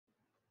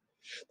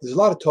There's a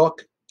lot of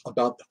talk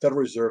about the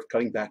Federal Reserve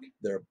cutting back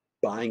their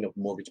buying of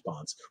mortgage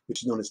bonds,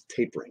 which is known as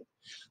tapering.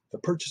 The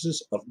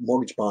purchases of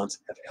mortgage bonds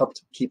have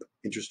helped keep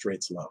interest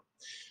rates low.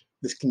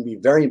 This can be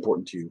very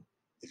important to you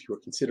if you are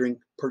considering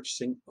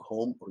purchasing a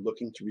home or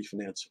looking to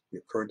refinance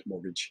your current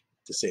mortgage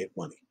to save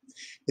money.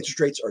 Interest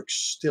rates are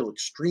still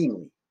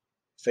extremely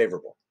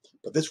favorable,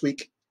 but this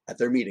week at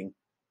their meeting,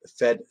 the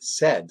Fed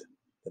said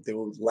that they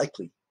will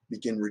likely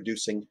begin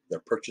reducing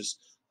their purchase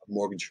of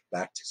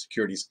mortgage-backed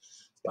securities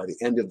by the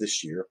end of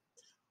this year,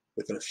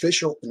 with an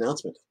official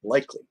announcement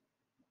likely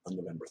on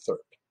November 3rd.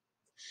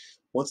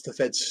 Once the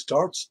Fed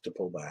starts to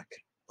pull back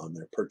on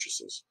their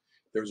purchases,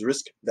 there's a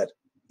risk that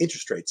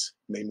interest rates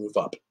may move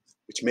up,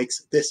 which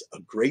makes this a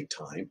great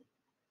time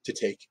to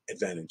take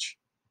advantage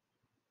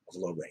of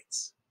low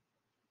rates.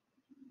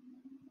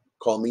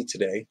 Call me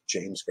today,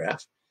 James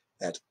Graff,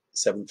 at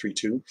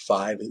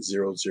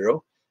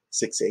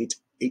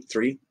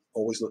 732-500-6883.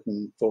 Always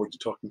looking forward to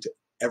talking to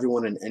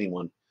everyone and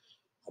anyone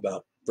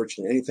about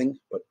virtually anything,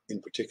 but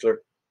in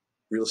particular,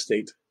 real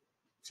estate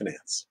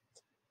finance.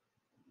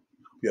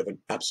 You have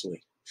an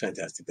absolutely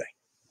fantastic day.